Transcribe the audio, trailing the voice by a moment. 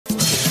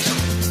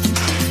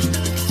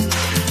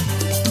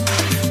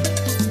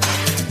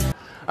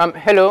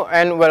Hello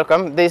and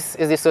welcome. This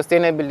is the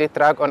Sustainability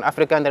Track on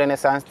African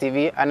Renaissance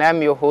TV, and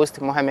I'm your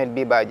host, Mohamed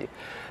Bibaji.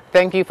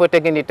 Thank you for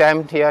taking the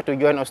time here to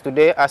join us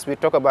today as we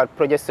talk about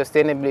project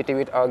sustainability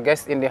with our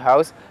guest in the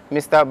house,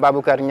 Mr.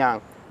 Baboucarr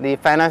Nyang, the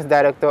Finance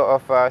Director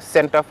of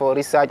Center for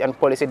Research and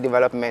Policy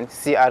Development,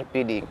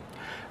 CRDP.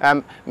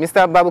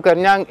 Mr. Baboucarr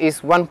Nyang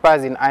is one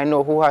person I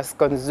know who has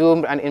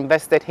consumed and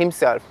invested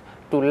himself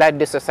to lead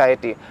the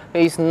society.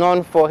 He is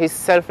known for his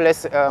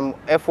selfless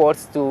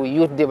efforts to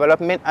youth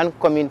development and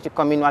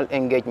communal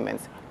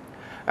engagements.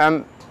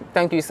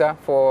 Thank you, sir,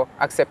 for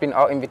accepting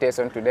our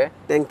invitation today.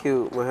 Thank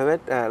you,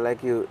 Mohamed.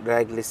 Like you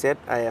rightly said,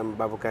 I am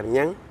Baboucarr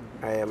Nyang.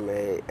 I am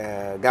a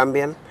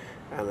Gambian,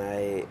 and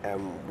I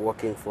am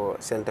working for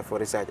Center for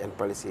Research and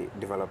Policy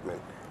Development.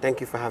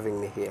 Thank you for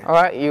having me here. All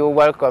right, you're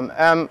welcome.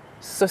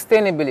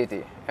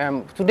 Sustainability.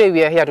 Today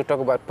we are here to talk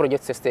about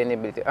project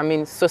sustainability. I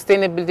mean,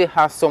 sustainability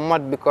has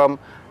somewhat become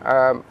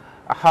a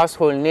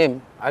household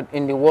name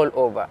in the world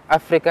over,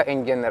 Africa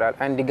in general,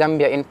 and the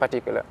Gambia in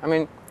particular. I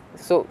mean,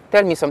 so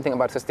tell me something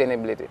about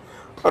sustainability.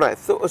 All right,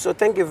 so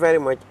thank you very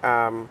much.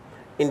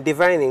 In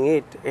defining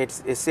it,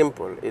 it's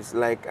simple. It's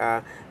like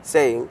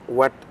saying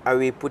what are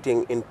we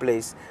putting in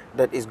place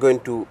that is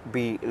going to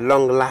be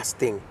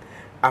long-lasting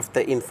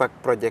after, in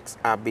fact, projects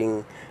are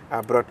being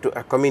brought to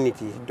a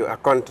community, to a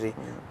country,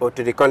 or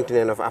to the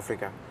continent of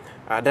Africa.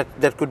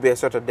 That could be a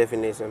sort of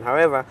definition.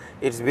 However,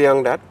 it's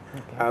beyond that.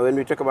 Okay. When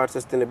we talk about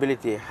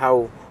sustainability,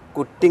 how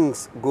could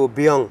things go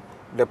beyond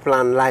the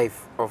planned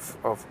life of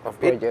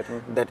it,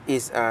 that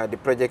is the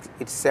project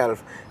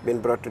itself being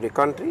brought to the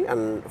country,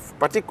 and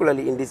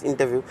particularly in this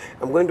interview,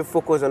 I'm going to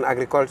focus on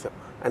agriculture,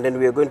 and then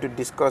we are going to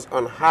discuss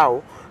on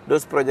how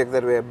those projects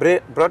that were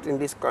brought in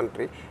this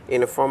country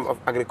in a form of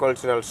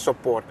agricultural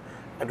support,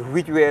 and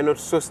which were not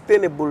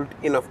sustainable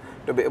enough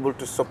to be able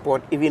to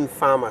support even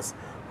farmers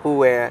who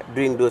were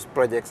doing those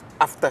projects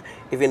after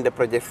even the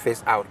project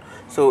phased out.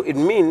 So it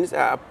means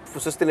for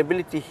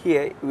sustainability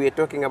here, we are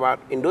talking about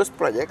in those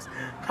projects,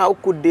 how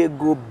could they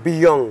go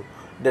beyond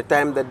the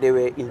time that they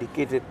were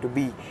indicated to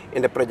be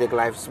in the project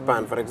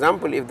lifespan. For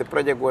example, if the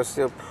project was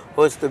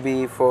supposed to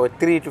be for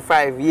 3 to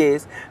 5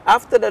 years,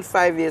 after that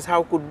 5 years,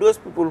 how could those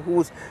people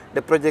whose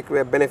the project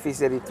were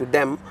beneficiary to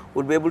them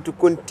would be able to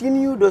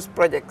continue those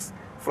projects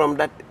from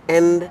that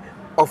end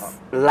of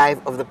life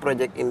of the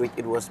project in which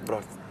it was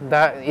brought.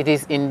 That it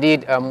is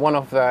indeed one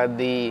of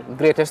the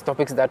greatest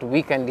topics that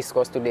we can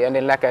discuss today, and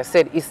then, like I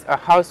said, it's a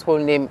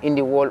household name in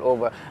the world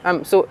over.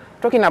 So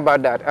talking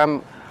about that,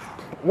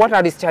 what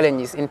are these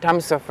challenges in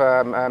terms of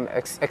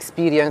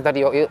experience that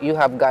you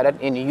have gathered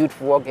in youth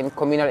work, in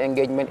communal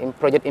engagement, in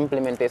project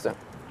implementation?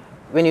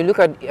 When you look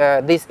at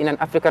this in an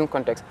African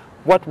context,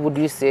 what would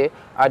you say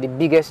are the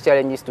biggest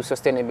challenges to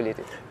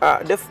sustainability?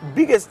 The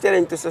biggest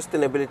challenge to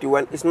sustainability,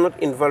 one, is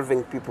not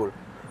involving people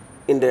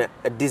in the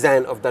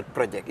design of that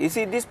project. You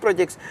see, these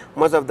projects,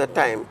 most of the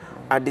time,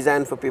 are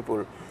designed for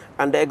people.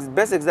 And the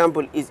best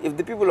example is if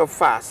the people of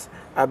FAS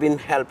are being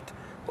helped,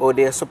 or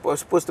they are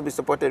supposed to be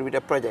supported with a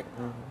project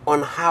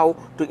on how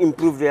to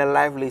improve their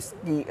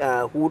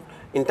livelihood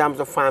in terms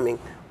of farming,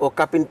 or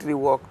carpentry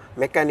work,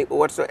 mechanic, or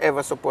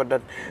whatsoever support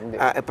that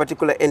a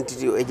particular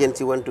entity or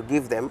agency want to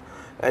give them,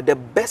 the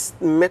best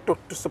method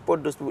to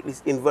support those people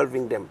is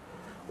involving them.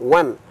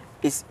 One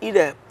is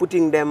either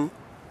putting them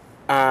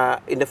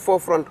in the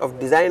forefront of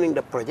designing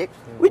the project,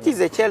 which is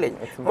a challenge.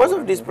 Most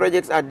of these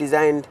projects are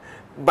designed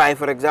by,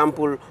 for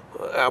example,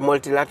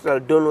 multilateral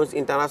donors,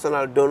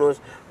 international donors,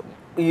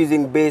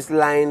 using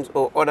baselines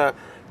or other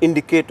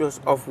indicators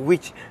of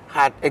which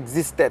had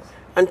existed,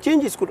 and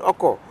changes could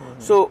occur.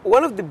 So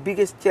one of the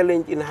biggest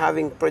challenge in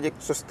having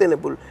projects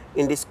sustainable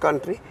in this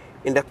country,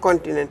 in the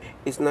continent,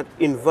 is not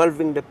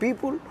involving the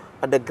people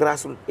at the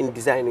grassroots in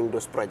designing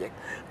those projects.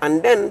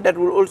 And then that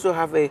will also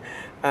have a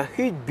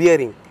huge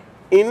bearing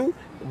in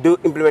the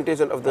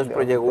implementation of those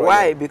projects.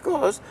 Why?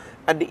 Because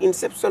at the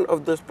inception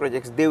of those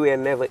projects, they were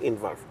never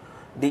involved.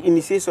 The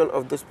initiation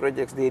of those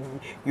projects,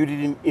 you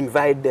didn't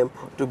invite them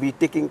to be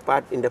taking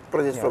part in the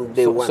process from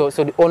day one.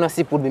 So the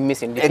ownership would be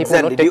missing.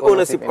 Exactly, the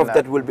ownership of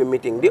that will be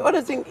missing. The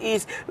other thing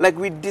is, like,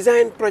 we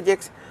design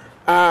projects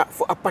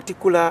for a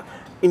particular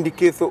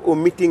indicator or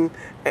meeting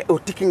or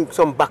ticking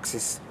some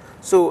boxes.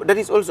 So that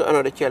is also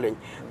another challenge.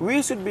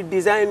 We should be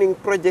designing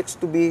projects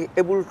to be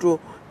able to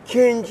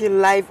change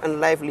life and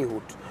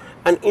livelihood.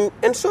 And in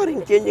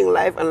ensuring changing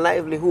life and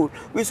livelihood,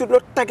 we should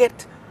not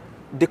target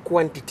the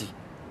quantity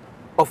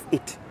of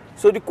it.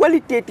 So the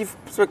qualitative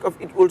aspect of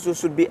it also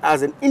should be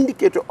as an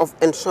indicator of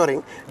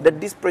ensuring that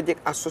this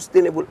project are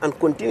sustainable and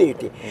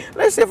continuity.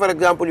 Let's say, for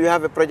example, you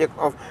have a project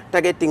of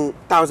targeting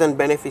 1,000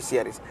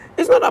 beneficiaries.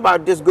 It's not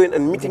about just going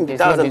and meeting the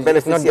 1,000 beneficiaries.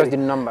 It's not just the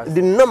numbers.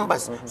 The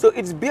numbers. So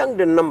it's beyond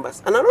the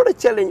numbers. And another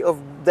challenge of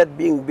that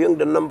being beyond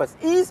the numbers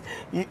is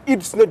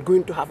it's not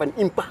going to have an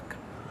impact.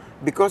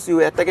 Because you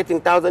were targeting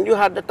 1,000, you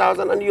had the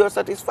 1,000 and you are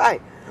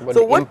satisfied. But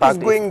so what is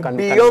going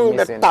beyond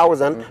the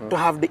 1,000 to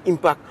have the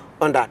impact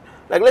on that?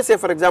 Like, let's say,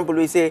 for example,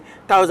 we say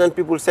 1,000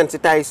 people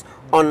sensitized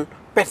on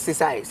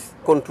pesticides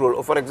control,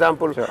 or for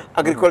example,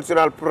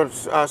 agricultural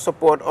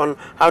support on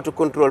how to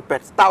control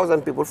pests.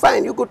 1,000 people,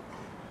 fine, you could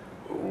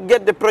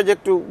get the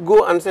project to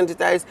go and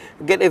sensitize,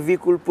 get a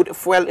vehicle, put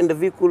fuel in the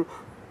vehicle,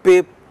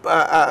 pay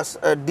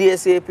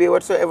DSA, pay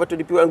whatsoever to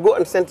the people, and go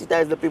and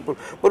sensitize the people.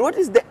 But what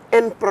is the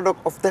end product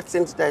of that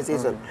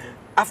sensitization?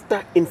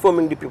 After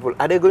informing the people,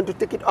 are they going to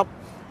take it up?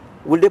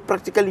 Will they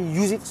practically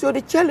use it? So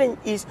the challenge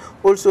is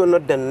also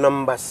not the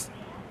numbers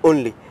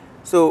only.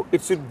 So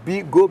it should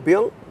go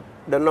beyond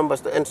the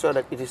numbers to ensure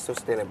that it is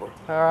sustainable.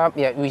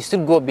 Yeah, we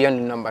should go beyond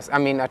the numbers. I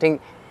mean, I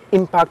think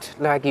impact,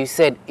 like you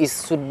said,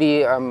 should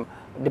be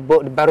the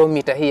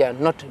barometer here,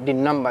 not the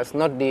numbers,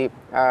 not the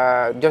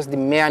just the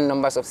mere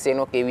numbers of saying,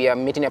 okay, we are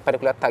meeting a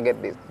particular target,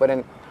 but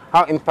then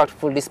how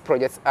impactful these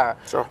projects are.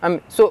 Sure.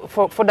 So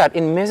for that,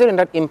 in measuring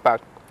that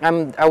impact,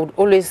 I would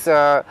always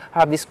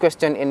have this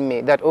question in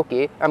me that,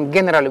 okay,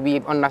 generally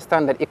we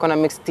understand that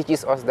economics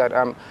teaches us that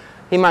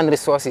human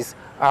resources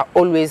are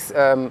always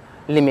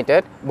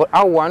limited, but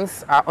our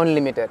ones are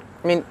unlimited.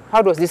 I mean,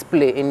 how does this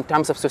play in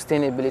terms of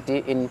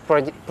sustainability in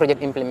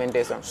project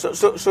implementation?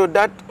 So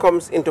that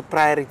comes into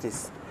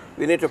priorities.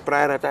 We need to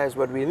prioritize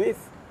what we need.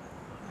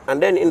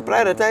 And then in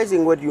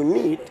prioritizing what you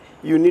need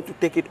to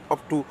take it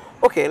up to,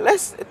 okay,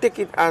 let's take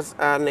it as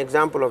an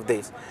example of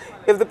this.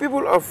 If the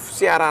people of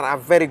CRR are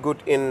very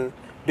good in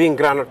doing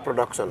granite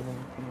production,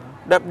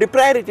 the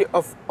priority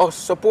of us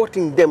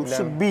supporting them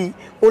should be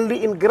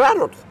only in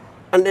granite.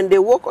 And then they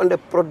work on the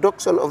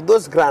production of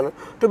those granite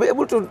to be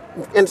able to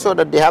ensure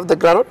that they have the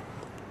granite,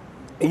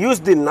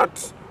 use the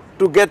nuts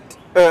to get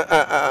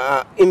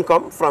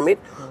income from it,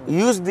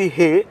 use the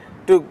hay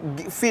to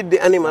feed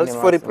the animals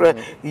for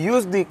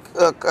use the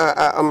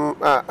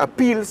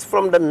peels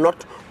from the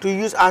nut to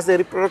use as a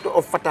reproductor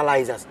of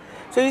fertilizers.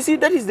 So you see,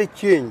 that is the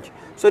change.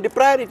 So the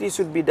priority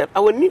should be that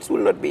our needs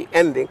will not be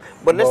ending,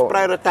 but let's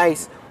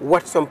prioritize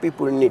what some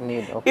people need.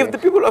 Okay. If the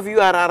people of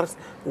URR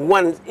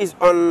is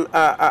on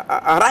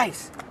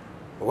rice,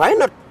 why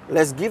not?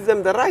 Let's give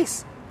them the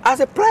rice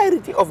as a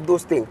priority of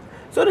those things,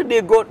 so that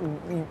they got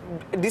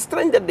the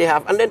strength that they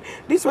have. And then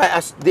this is why,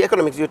 as the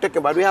economics you're talking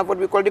about, we have what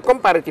we call the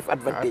comparative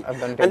advantage.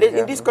 And then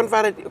in this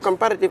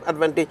comparative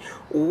advantage,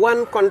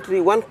 one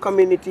country, one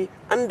community,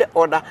 and the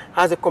other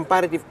has a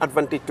comparative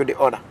advantage to the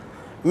other.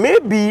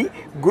 Maybe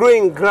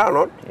growing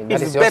groundnut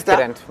is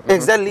better,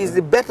 exactly, is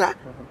better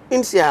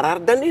in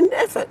CRR than in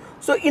FL.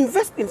 So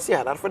invest in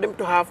CRR for them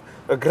to have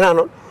a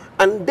groundnut,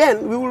 and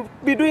then we will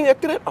be doing a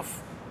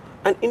trade-off.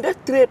 And in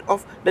that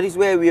trade-off, that is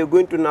where we are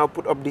going to now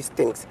put up these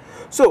things.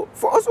 So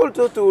for us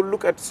also to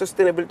look at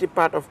sustainability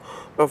part of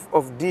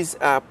this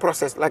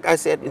process, like I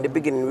said in the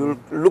beginning, we will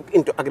look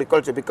into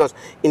agriculture, because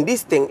in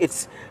this thing,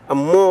 it's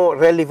more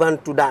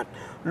relevant to that.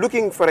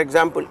 Looking, for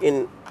example,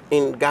 in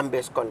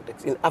Gambia's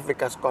context, in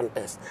Africa's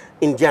context,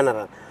 in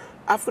general,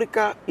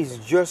 Africa is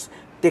just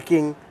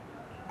taking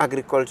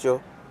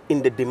agriculture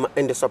in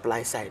the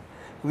supply side.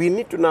 We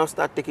need to now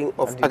start taking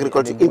of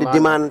agriculture in the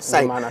demand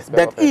side.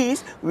 That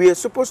is, we are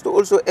supposed to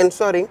also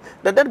ensuring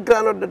that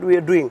granite that we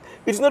are doing,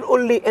 it's not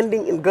only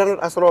ending in granite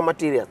as raw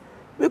material.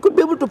 We could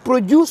be able to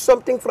produce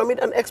something from it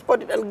and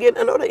export it and gain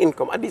another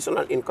income,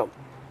 additional income.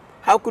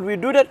 How could we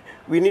do that?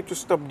 We need to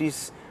stop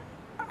this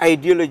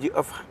ideology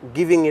of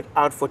giving it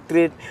out for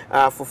trade,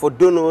 for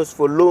donors,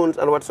 for loans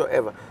and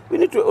whatsoever. We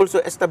need to also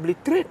establish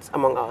trades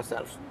among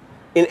ourselves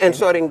in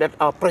ensuring that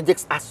our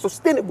projects are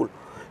sustainable.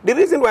 The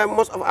reason why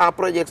most of our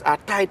projects are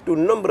tied to a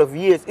number of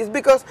years is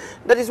because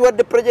that is what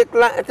the project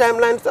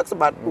timeline talks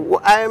about.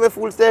 IMF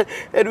will say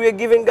that we are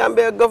giving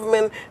Gambia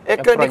government a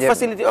credit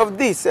facility of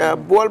this.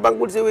 World Bank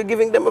will say we're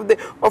giving them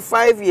of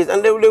 5 years,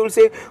 and they will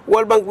say,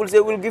 World Bank will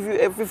say we'll give you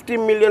a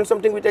 15 million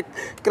something with a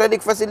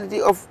credit facility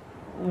of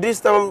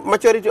this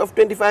maturity of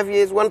 25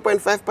 years,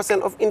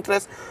 1.5% of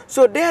interest.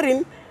 So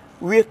therein,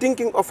 we are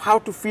thinking of how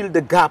to fill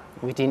the gap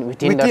within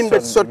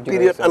that short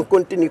period and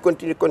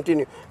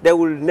continue. There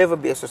will never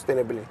be a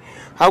sustainability.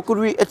 How could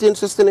we attain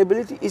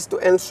sustainability is to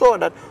ensure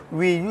that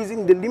we're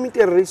using the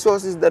limited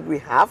resources that we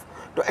have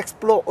to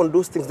explore on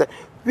those things that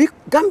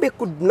Gambia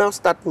could now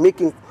start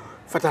making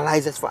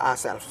fertilizers for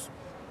ourselves.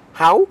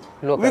 How?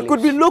 Locally. We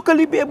could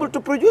locally be able to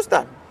produce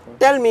that.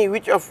 Tell me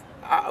which of,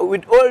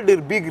 with all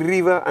the big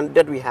river and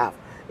that we have,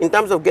 in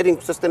terms of getting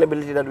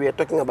sustainability that we are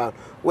talking about,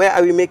 where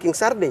are we making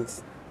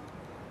sardines?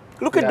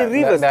 Look at the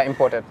rivers. They're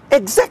imported.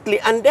 Exactly.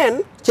 And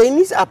then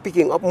Chinese are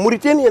picking up,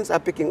 Mauritanians are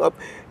picking up,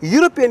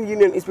 European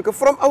Union is picking up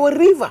from our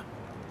river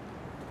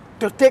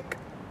to take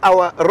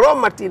our raw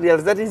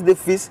materials, that is the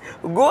fish,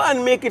 go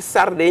and make it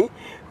sardine,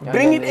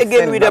 bring it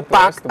again with a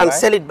pack and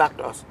sell it back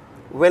to us.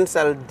 When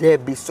shall there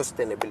be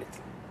sustainability?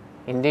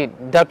 Indeed,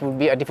 that would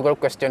be a difficult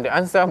question to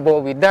answer,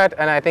 but with that,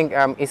 and I think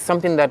it's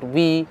something that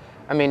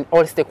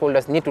all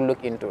stakeholders need to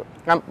look into.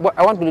 But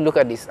I want to look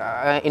at this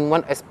in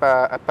one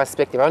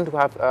perspective. I want to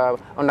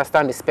have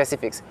understand the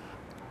specifics.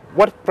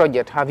 What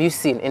project have you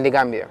seen in the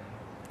Gambia,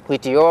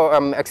 with your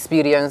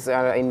experience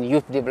in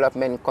youth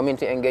development,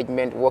 community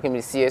engagement, working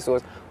with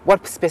CSOs?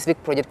 What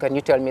specific project can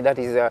you tell me that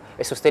is a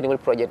sustainable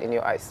project in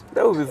your eyes?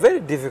 That would be very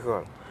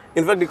difficult.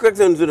 In fact, the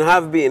question would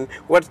have been,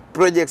 what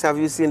projects have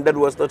you seen that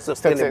was not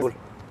sustainable?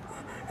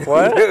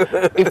 Well,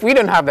 if we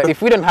don't have that,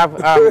 if we don't have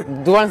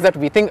the ones that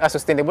we think are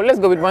sustainable, let's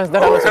go with ones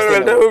that are not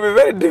sustainable. That would be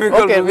very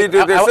difficult okay, for me to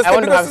I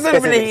want to have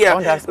sustainability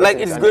here, like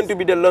it's going to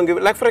be the long.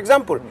 Like for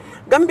example,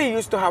 Gambia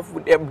used to have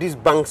these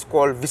banks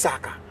called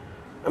Visaka.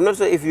 I'm not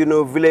sure if you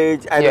know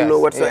village, I don't know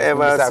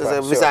whatsoever,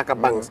 Visaka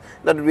banks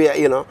that we are,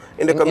 you know,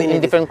 in the community.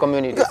 In different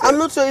communities. I'm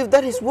not sure if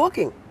that is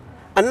working.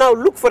 And now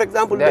look, for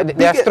example,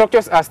 their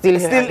structures are still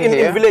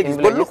in villages.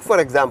 But look, for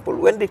example,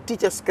 when the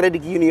Teachers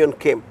Credit Union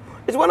came,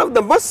 it's one of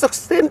the most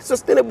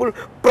sustainable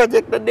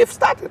projects that they've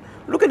started.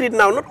 Look at it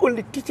now, not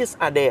only teachers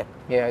are there.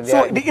 Yeah,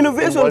 so the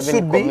innovation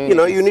should be, you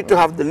know, you need to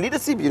have the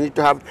leadership, you need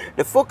to have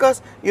the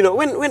focus. You know,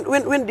 when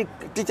the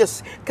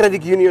Teachers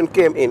Credit Union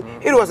came in,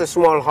 it was a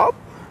small hub.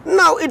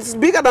 Now it's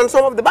bigger than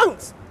some of the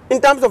banks in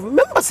terms of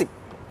membership.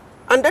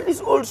 And that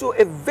is also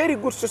a very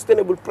good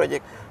sustainable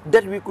project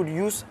that we could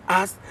use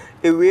as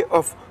a way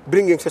of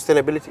bringing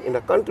sustainability in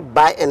the country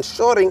by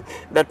ensuring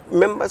that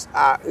members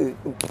are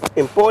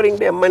importing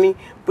their money,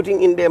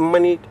 putting in their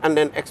money, and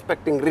then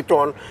expecting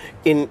return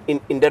in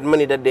that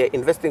money that they're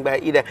investing by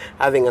either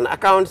having an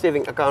account,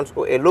 saving accounts,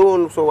 or a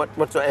loan, so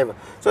whatsoever.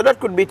 So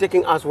that could be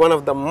taking us one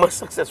of the most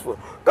successful.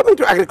 Coming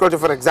to agriculture,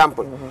 for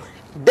example,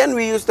 then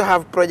we used to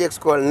have projects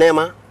called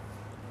NEMA,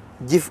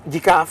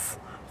 GCAF,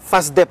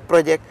 FASDEP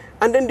project,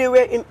 and then they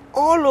were in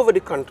all over the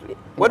country.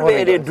 What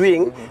were they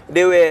doing?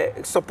 They were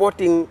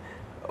supporting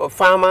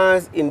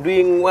farmers in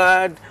doing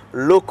what?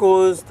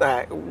 Locals,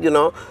 you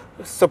know,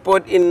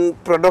 support in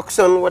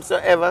production,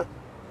 whatsoever.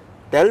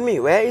 Tell me,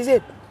 where is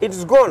it?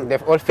 It's gone.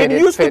 They've all faded,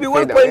 it used to be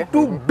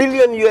 1.2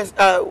 billion US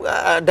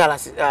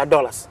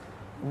dollars.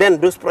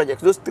 Then those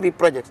projects, those 3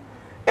 projects.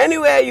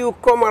 Anywhere you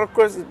come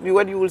across,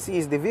 what you will see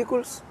is the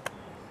vehicles,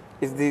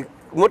 is the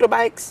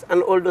motorbikes,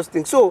 and all those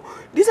things. So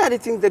these are the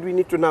things that we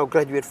need to now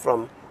graduate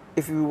from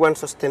if we want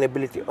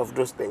sustainability of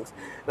those things.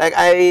 Like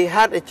I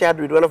had a chat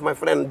with one of my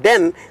friends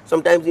then,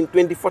 sometimes in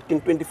 2014,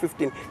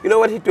 2015. You know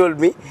what he told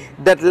me?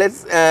 That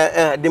let's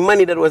the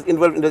money that was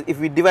involved in this, if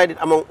we divide it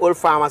among all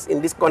farmers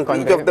in this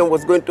country, each of them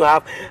was going to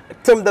have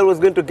some that was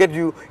going to get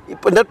you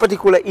in that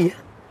particular year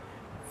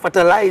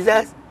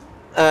fertilizers,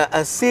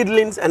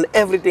 seedlings, and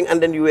everything,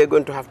 and then you were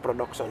going to have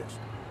productions.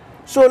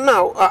 So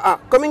now,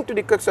 coming to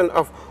the question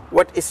of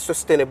what is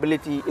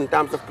sustainability in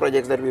terms of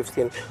projects that we've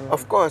seen,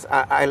 of course,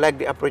 I like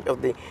the approach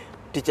of the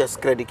Teachers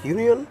Credit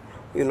Union,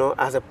 you know,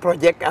 as a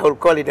project. I will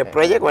call it a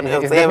project. What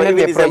else?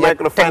 It's a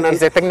microfinance.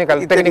 It's a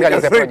technical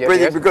project,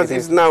 yes, because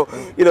it's now,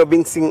 you know,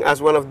 being seen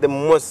as one of the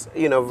most,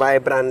 you know,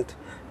 vibrant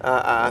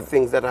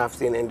things that I have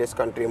seen in this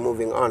country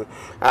moving on.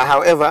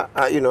 However,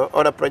 you know,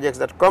 other projects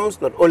that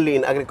comes, not only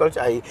in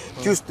agriculture, I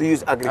choose to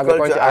use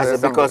agriculture as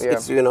because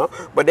it's, you know,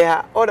 but there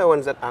are other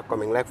ones that are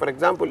coming. Like, for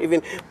example,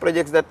 even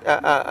projects that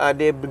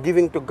they're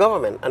giving to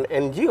government and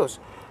NGOs.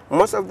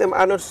 Most of them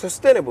are not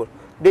sustainable.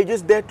 They're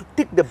just there to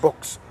tick the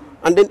box.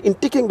 And then in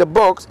ticking the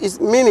box is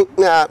meaning,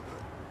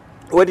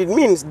 what it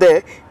means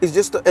there is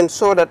just to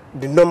ensure that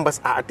the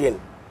numbers are attained.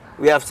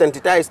 We have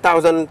sensitized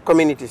 1,000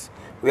 communities.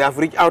 We have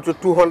reached out to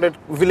 200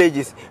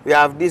 villages. We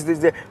have this.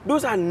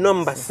 Those are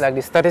numbers. It's like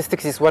the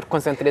statistics is what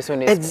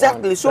concentration is.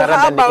 Exactly. On, so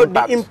how about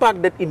the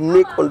impact that it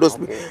makes on those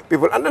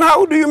people? And then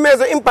how do you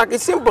measure impact?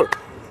 It's simple.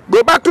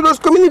 Go back to those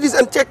communities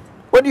and check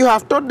what you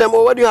have taught them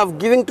or what you have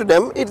given to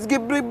them. It's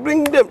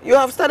bring them. You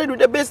have started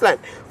with a baseline.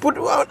 Put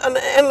out an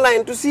end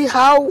line to see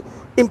how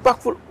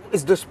impactful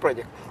is this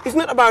project. It's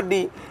not about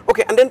the,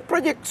 okay, and then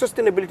project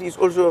sustainability is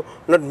also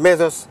not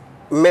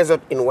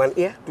measured in 1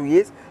 year, 2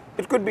 years.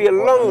 It could be a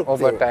long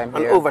over thing, time,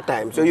 over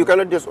time. So you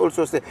cannot just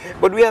also say,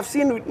 but we have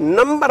seen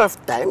number of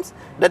times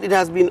that it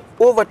has been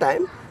over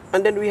time,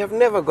 and then we have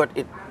never got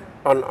it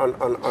on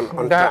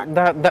track.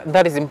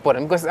 That is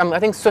important, because I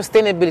think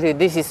sustainability,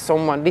 this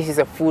is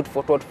a food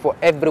for thought for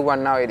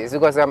everyone nowadays,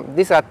 because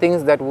these are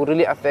things that will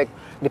really affect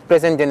the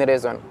present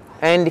generation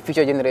and the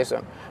future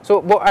generation.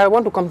 So, but I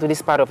want to come to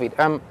this part of it.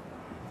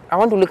 I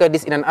want to look at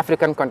this in an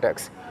African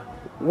context.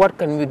 What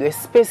can we do,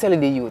 especially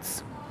the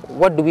youths?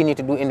 What do we need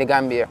to do in the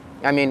Gambia?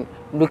 I mean,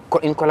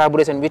 in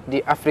collaboration with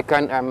the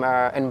African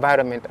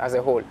environment as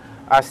a whole,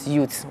 as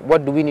youths,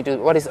 what do we need to,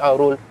 what is our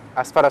role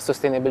as far as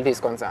sustainability is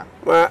concerned?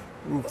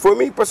 For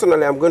me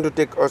personally, I'm going to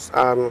take us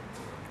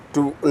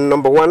to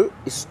number 1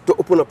 is to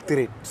open up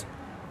trade.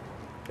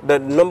 The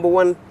number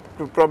 1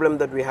 problem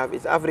that we have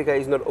is Africa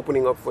is not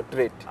opening up for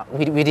trade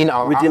within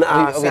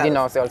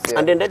ourselves. Yeah.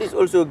 And then that is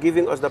also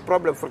giving us the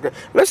problem for,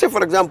 let's say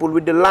for example,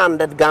 with the land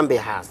that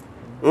Gambia has.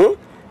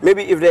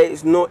 Maybe if there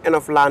is no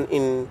enough land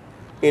in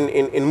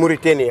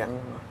Mauritania,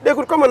 they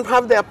could come and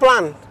have their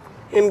plant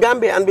in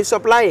Gambia and be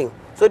supplying.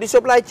 So the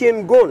supply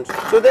chain goes.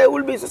 So there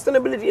will be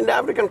sustainability in the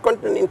African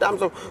continent in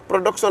terms of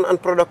production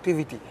and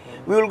productivity.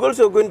 We will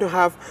also going to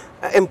have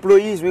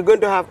employees. We're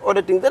going to have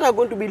other things that are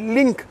going to be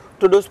linked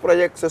to those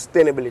projects'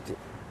 sustainability.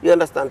 You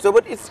understand? So,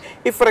 but if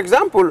for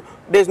example,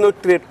 there's no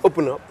trade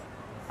open up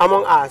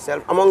among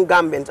ourselves, among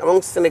Gambians,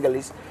 among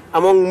Senegalese,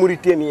 among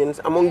Mauritanians,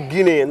 among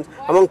Guineans,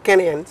 among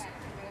Kenyans,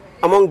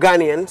 among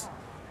Ghanaians,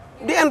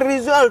 the end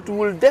result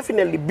will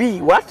definitely be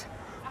what?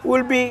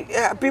 will be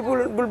people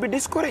will be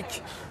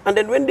discouraged, and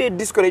then when they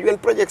discourage, when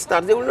projects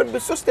start, they will not be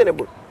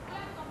sustainable,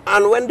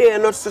 and when they are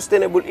not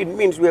sustainable, it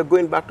means we are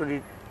going back to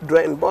the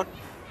drawing board,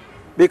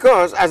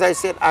 because as I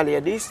said earlier,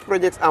 these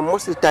projects are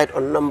mostly tied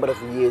on number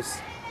of years,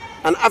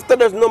 and after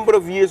that number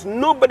of years,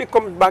 nobody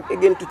comes back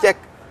again to check.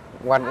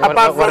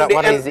 Apart from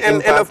the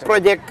end of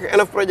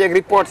project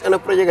reports, end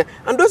of project,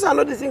 and those are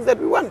not the things that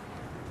we want.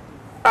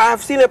 I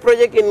have seen a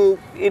project in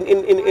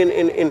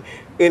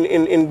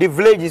the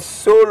villages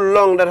so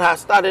long that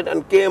has started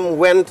and came,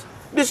 went.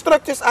 The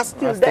structures are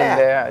still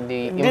there.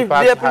 The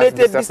impact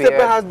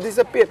has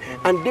disappeared.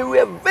 And they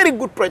were very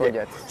good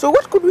projects. So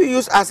what could we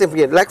use as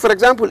again? Like for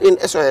example, in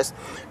SOS,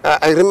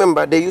 I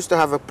remember they used to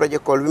have a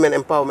project called Women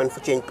Empowerment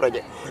for Change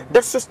Project.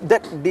 That's just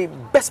the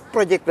best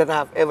project that I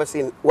have ever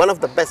seen. One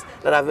of the best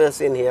that I've ever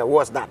seen here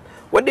was that.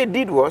 What they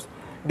did was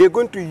they're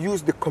going to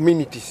use the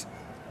communities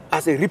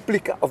as a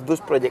replica of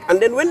those projects,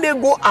 and then when they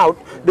go out,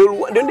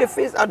 when they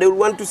face out, they will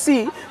want to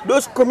see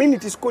those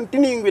communities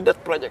continuing with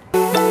that project.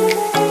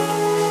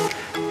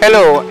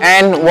 Hello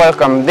and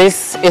welcome.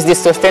 This is the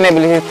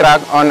Sustainability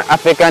Track on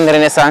African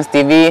Renaissance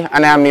TV,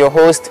 and I am your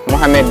host,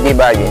 Mohamed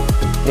Bibaji.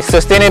 The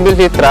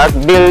Sustainability Track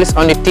builds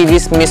on the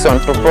TV's mission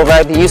to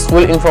provide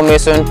useful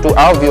information to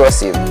our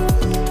viewership.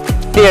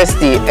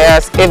 TST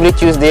airs every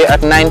Tuesday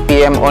at 9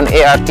 p.m. on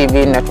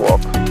ARTV network.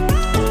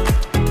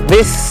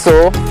 This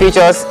show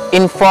features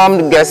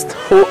informed guests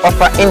who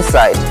offer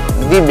insight,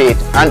 debate,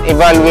 and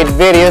evaluate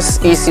various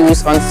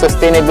issues on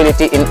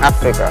sustainability in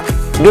Africa.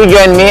 Do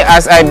join me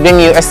as I bring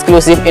you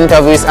exclusive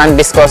interviews and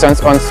discussions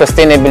on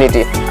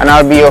sustainability, and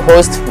I'll be your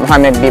host,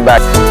 Mohamed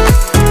Bibat.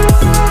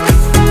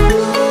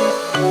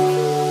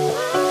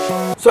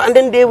 So, and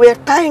then they were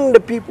tying the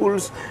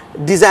people's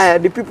desire,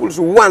 the people's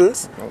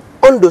wants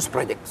on those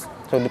projects.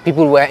 So the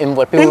people were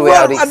involved. People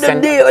were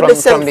from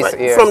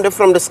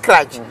the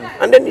scratch,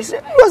 and then it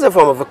was a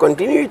form of a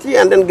continuity,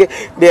 and then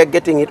they are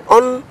getting it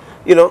on.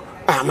 You know,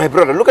 my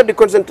brother, look at the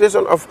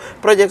concentration of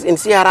projects in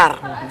CRR.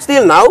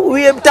 Still now,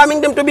 we are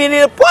terming them to be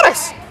the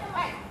poorest.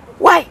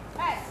 Why?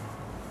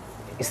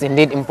 It's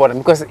indeed important,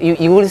 because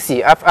you will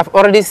see, I've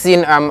already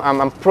seen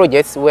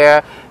projects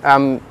where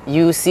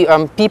you see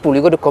people,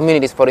 you go to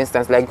communities, for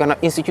instance, like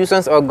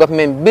institutions or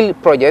government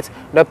build projects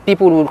that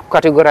people will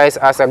categorize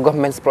as a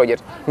government's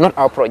project, not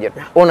our project.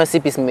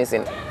 Ownership is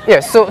missing.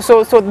 Yes, so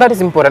that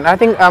is important. I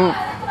think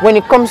when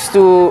it comes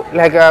to,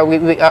 like I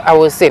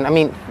was saying, I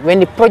mean,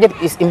 when the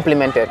project is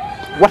implemented,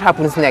 what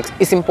happens next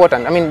is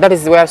important. I mean, that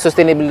is where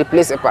sustainability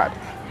plays a part.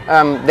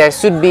 There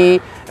should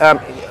be,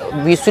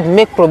 we should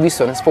make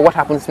provisions for what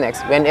happens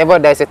next whenever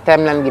there is a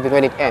timeline given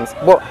when it ends.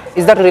 But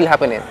is that really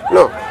happening?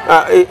 No,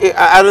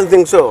 I don't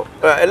think so.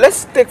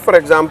 Let's take, for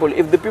example,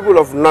 if the people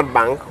of North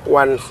Bank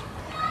want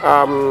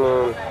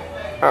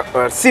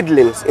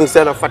seedlings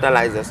instead of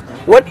fertilizers,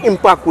 what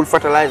impact will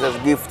fertilizers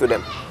give to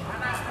them?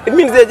 It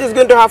means they're just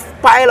going to have a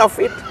pile of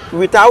it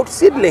without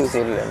seedlings.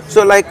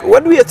 So like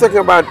what we are talking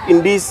about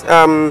in this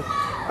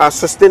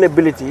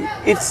sustainability,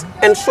 it's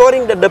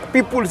ensuring that the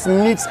people's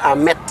needs are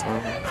met.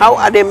 How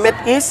are they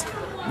met is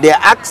they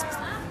are asked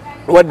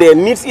what their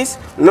needs is,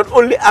 not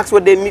only ask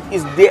what their need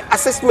is, their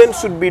assessment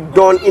should be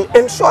done in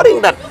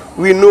ensuring that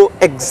we know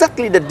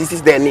exactly that this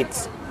is their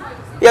needs.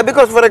 Yeah,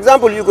 because for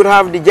example, you could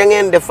have the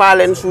Jangen, the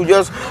Falens who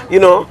just, you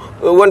know,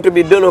 want to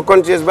be donor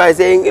conscious by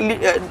saying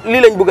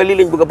lilañ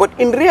buga, but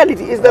in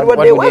reality, is that what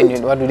they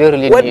want? What do they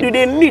really need? What do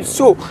they need?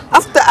 So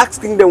after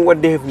asking them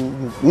what they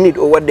need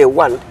or what they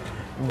want,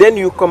 then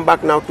you come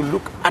back now to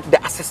look at the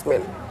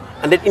assessment.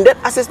 And then in that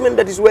assessment,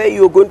 that is where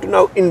you're going to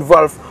now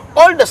involve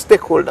all the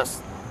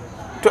stakeholders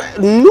to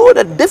know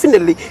that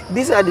definitely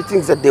these are the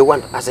things that they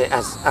want as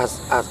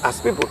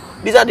people.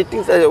 These are the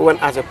things that they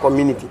want as a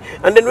community.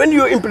 And then when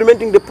you're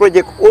implementing the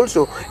project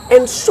also,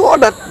 ensure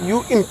that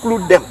you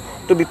include them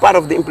to be part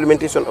of the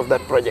implementation of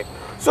that project,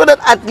 so that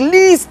at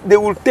least they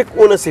will take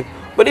ownership.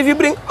 But if you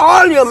bring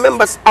all your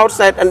members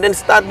outside and then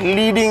start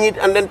leading it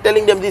and then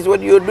telling them this is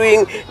what you're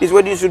doing, this is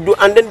what you should do,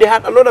 and then they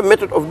had another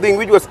method of doing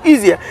which was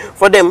easier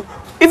for them,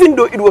 even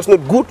though it was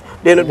not good,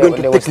 they're not going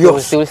to take yours. They will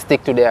still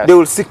stick to theirs. They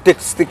will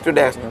stick to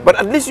theirs. But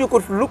at least you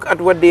could look at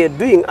what they are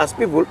doing as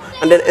people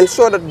and then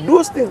ensure that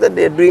those things that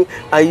they are doing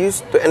are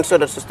used to ensure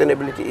that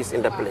sustainability is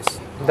in the place.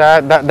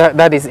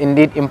 That is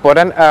indeed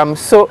important.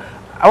 So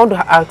I want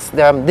to ask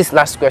this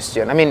last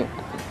question. I mean,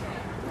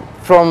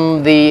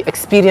 from the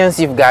experience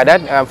you've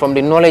gathered, from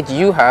the knowledge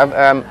you have,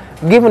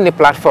 given the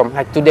platform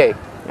like today,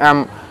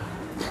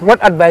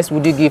 what advice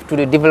would you give to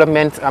the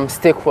development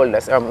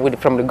stakeholders,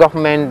 from the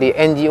government, the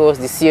NGOs,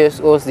 the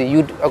CSOs, the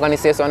youth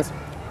organizations?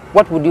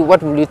 What would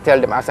you tell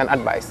them as an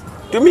advice?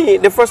 To me,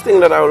 the first thing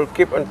that I will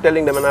keep on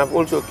telling them, and I've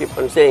also keep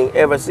on saying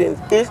ever since,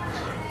 is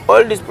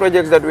all these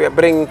projects that we are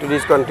bringing to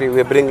this country,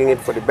 we are bringing it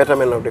for the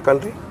betterment of the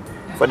country,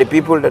 for the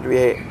people that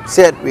we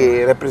said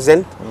we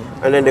represent,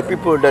 and then the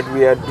people that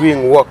we are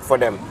doing work for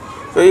them.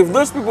 So if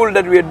those people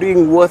that we are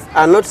doing work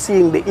are not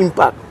seeing the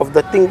impact of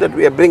the thing that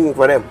we are bringing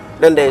for them,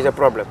 then there is a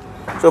problem.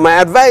 So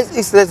my advice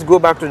is, let's go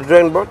back to the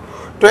drawing board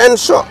to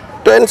ensure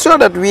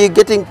that we are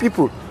getting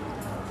people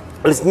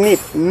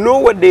know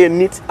what their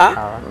needs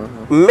are,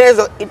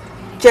 measure it,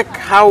 check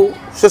how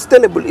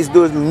sustainable is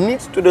those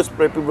needs to those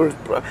people's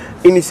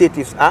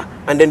initiatives are,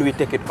 and then we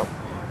take it up.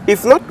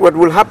 If not, what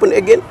will happen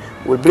again?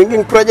 We'll bring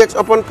in projects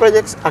upon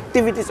projects,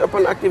 activities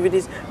upon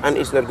activities, and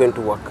it's not going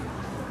to work.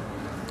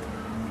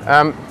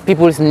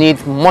 People's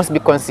needs must be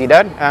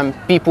considered.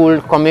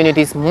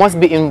 Communities must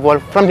be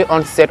involved from the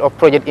onset of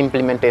project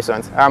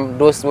implementations.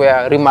 Those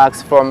were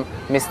remarks from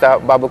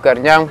Mr. Baboucarr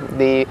Nyang,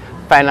 the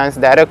Finance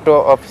Director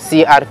of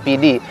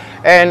CRPD.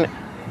 And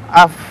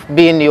I've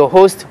been your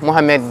host,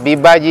 Mohamed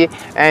Bibaji,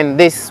 and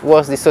this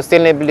was the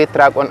Sustainability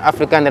Track on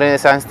African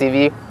Renaissance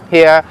TV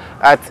here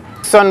at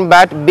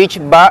Sunbat Beach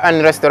Bar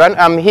and Restaurant.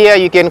 Here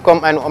you can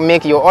come and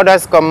make your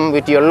orders, come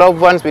with your loved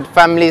ones, with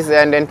families,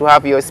 and then to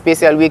have your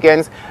special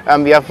weekends.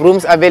 We have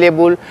rooms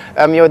available.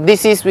 Your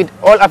dishes with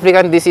all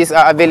African dishes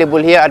are available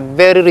here at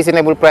very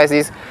reasonable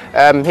prices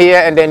here,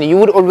 and then you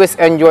would always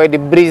enjoy the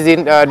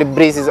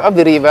breezes of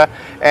the river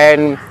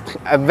and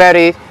a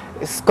very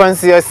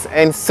conscious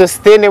and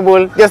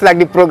sustainable, just like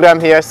the program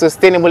here,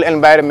 sustainable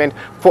environment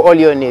for all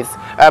your needs.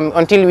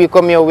 Until we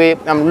come your way,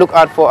 look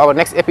out for our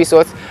next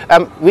episodes.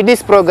 With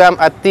this program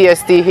at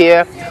TST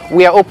here,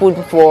 we are open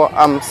for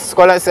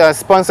scholars,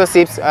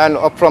 sponsorships, and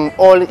from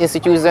all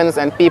institutions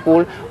and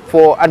people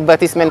for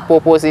advertisement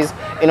purposes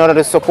in order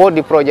to support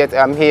the project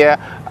here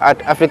at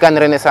African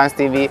Renaissance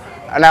TV.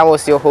 And I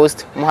was your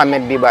host,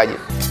 Mohamed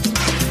Bibaji.